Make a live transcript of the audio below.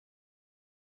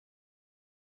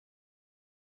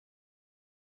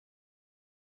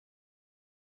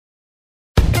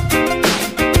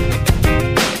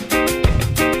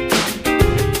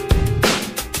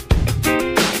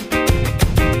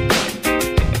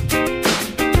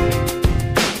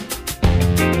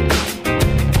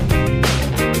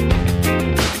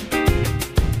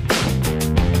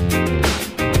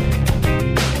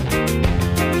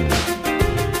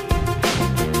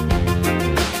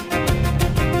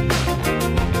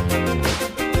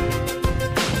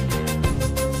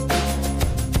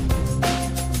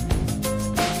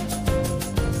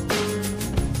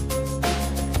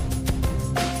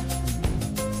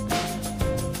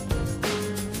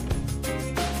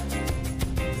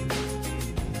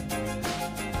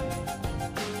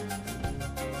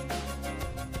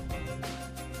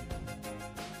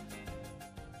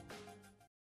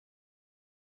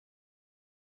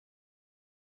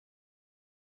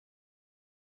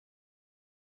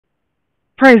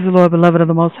Praise the Lord, beloved of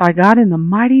the Most High God, in the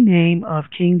mighty name of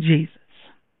King Jesus.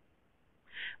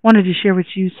 Wanted to share with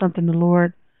you something the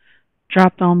Lord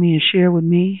dropped on me and shared with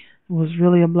me. It was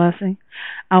really a blessing.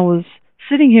 I was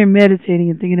sitting here meditating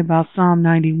and thinking about Psalm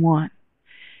 91.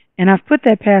 And I've put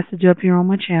that passage up here on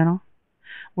my channel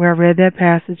where I read that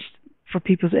passage for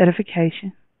people's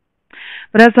edification.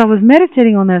 But as I was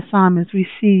meditating on that psalm, as we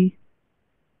see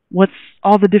what's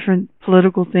all the different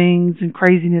political things and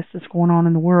craziness that's going on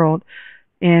in the world,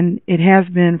 and it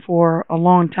has been for a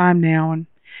long time now, and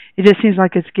it just seems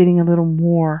like it's getting a little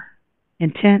more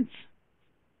intense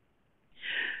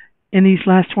in these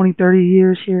last 20, 30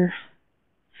 years here.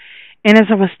 And as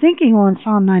I was thinking on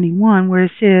Psalm 91, where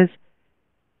it says,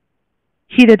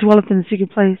 "He that dwelleth in the secret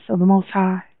place of the Most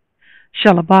High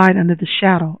shall abide under the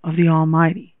shadow of the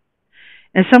Almighty."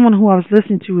 And someone who I was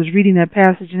listening to was reading that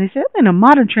passage, and they said in a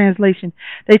modern translation,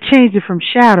 they changed it from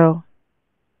shadow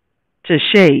to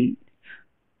shade.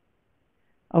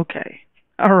 Okay.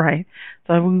 All right.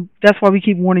 So that's why we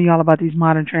keep warning y'all about these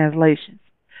modern translations.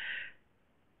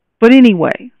 But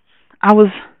anyway, I was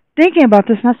thinking about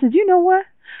this, and I said, you know what?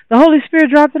 The Holy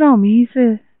Spirit dropped it on me. He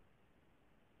said,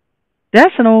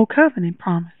 that's an old covenant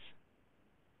promise.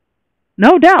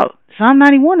 No doubt. Psalm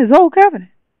 91 is old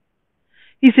covenant.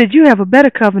 He said, you have a better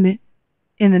covenant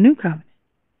in the new covenant.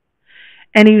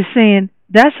 And he was saying,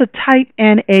 that's a type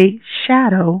and a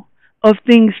shadow of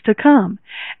things to come.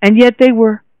 And yet they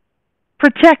were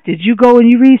protected. You go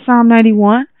and you read Psalm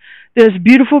 91, there's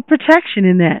beautiful protection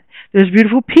in that. There's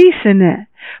beautiful peace in that.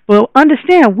 But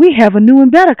understand, we have a new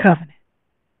and better covenant.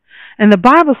 And the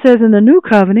Bible says in the new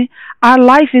covenant, our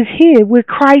life is hid with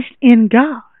Christ in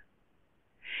God.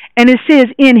 And it says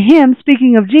in him,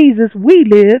 speaking of Jesus, we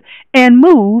live and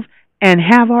move and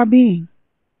have our being.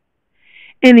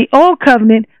 In the old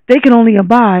covenant, they could only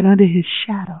abide under his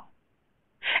shadow.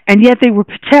 And yet they were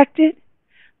protected,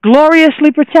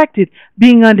 gloriously protected,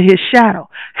 being under his shadow.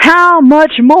 How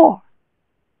much more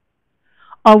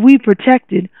are we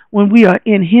protected when we are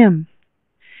in him,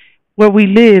 where we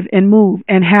live and move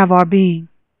and have our being?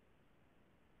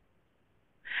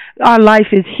 Our life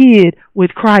is hid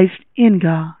with Christ in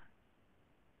God.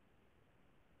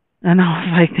 And I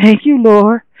was like, thank you,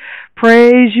 Lord.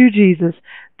 Praise you, Jesus.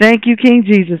 Thank you, King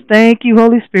Jesus. Thank you,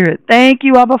 Holy Spirit. Thank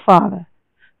you, Abba Father,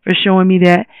 for showing me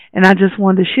that. And I just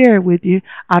wanted to share it with you.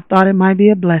 I thought it might be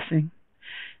a blessing.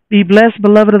 Be blessed,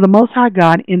 beloved of the Most High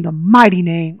God, in the mighty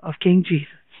name of King Jesus.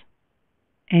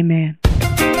 Amen.